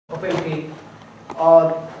open pit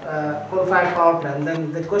or coal-fired power plant,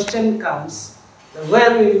 then the question comes,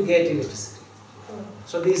 where will you get electricity?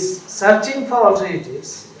 So this searching for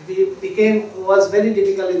alternatives was very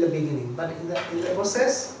difficult in the beginning, but in the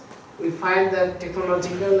process, we find that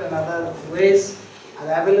technological and other ways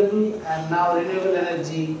are available, and now renewable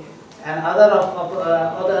energy and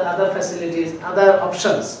other facilities, other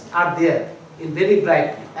options are there in very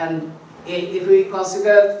bright. And if we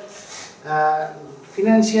consider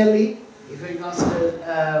financially, if we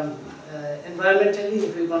consider environmentally,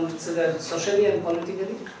 if we consider socially and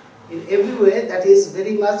politically, in every way, that is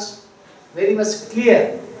very much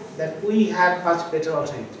clear that we have much better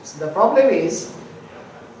alternatives. The problem is,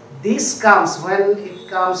 this comes when it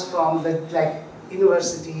comes from the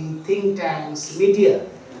university, think tanks, media.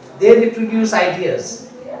 They reproduce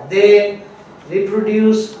ideas. They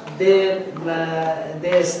reproduce, they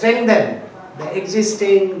strengthen the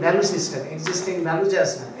existing value system, existing value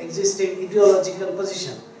judgment, existing ideological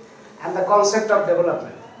position, and the concept of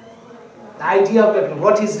development. The idea of development,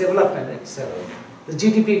 what is development itself? The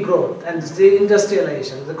GDP growth and the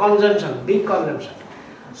industrialization, the consumption, big consumption.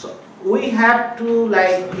 So we have to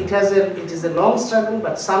it is a long struggle,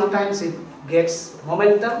 but sometimes it gets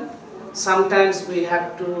momentum. Sometimes we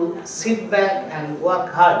have to sit back and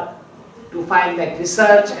work hard to find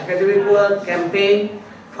research, academic work, campaign,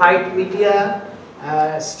 fight media,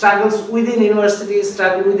 struggles within universities,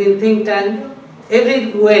 struggle within think tank. In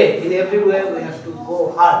every way we have to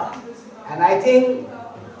go hard. And I think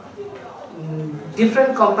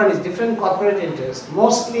different companies, different corporate interests,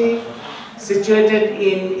 mostly situated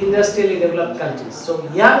in industrially developed countries. So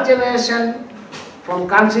young generation from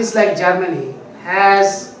countries like Germany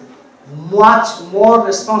has much more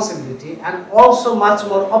responsibility and also much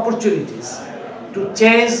more opportunities to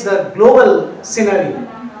change the global scenario.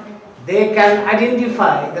 They can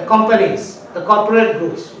identify the companies, the corporate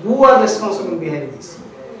groups, who are responsible behind this.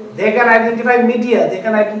 They can identify media, they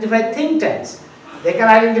can identify think tanks, they can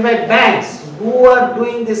identify banks who are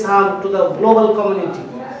doing this harm to the global community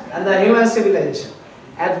and the human civilization.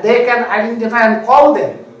 And they can identify and call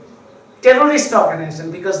them terrorist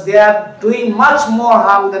organization because they are doing much more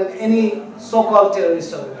harm than any so-called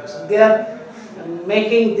terrorist organization. They are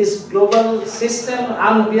making this global system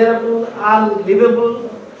unbearable, unlivable,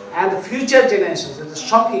 and future generations. It is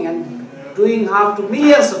shocking and doing harm to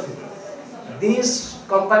millions of people. These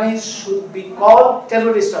companies should be called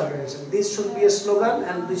terrorist organizations. This should be a slogan,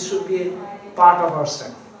 and this should be a part of our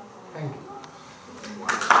struggle. Thank you.